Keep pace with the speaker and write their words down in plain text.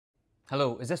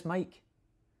Hello, is this Mike?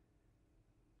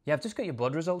 Yeah, I've just got your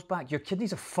blood results back. Your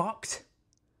kidneys are fucked.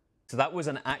 So that was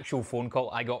an actual phone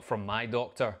call I got from my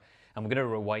doctor. I'm going to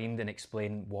rewind and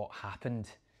explain what happened.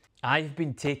 I've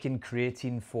been taking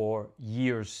creatine for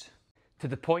years, to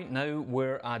the point now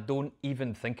where I don't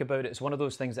even think about it. It's one of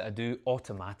those things that I do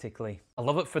automatically. I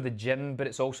love it for the gym, but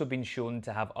it's also been shown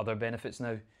to have other benefits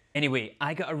now. Anyway,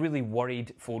 I got a really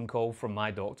worried phone call from my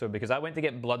doctor because I went to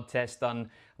get blood tests done.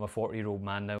 I'm a 40-year-old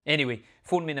man now. Anyway,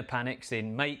 phoned me in a panic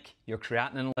saying, Mike, your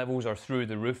creatinine levels are through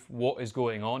the roof. What is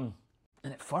going on?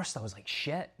 And at first I was like,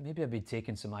 shit, maybe I've been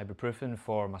taking some ibuprofen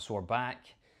for my sore back.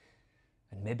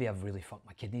 And maybe I've really fucked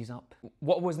my kidneys up.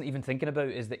 What I wasn't even thinking about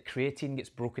is that creatine gets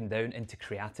broken down into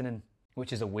creatinine,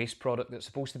 which is a waste product that's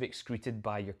supposed to be excreted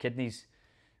by your kidneys.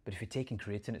 But if you're taking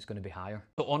creatine, it's going to be higher.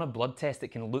 So on a blood test, it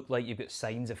can look like you've got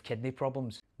signs of kidney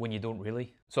problems when you don't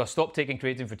really. So I stopped taking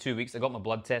creatine for 2 weeks. I got my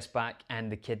blood test back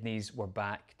and the kidneys were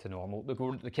back to normal.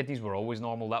 The kidneys were always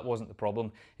normal. That wasn't the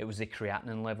problem. It was the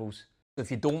creatinine levels. So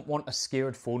if you don't want a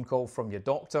scared phone call from your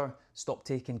doctor, stop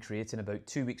taking creatine about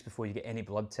 2 weeks before you get any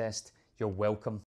blood test. You're welcome.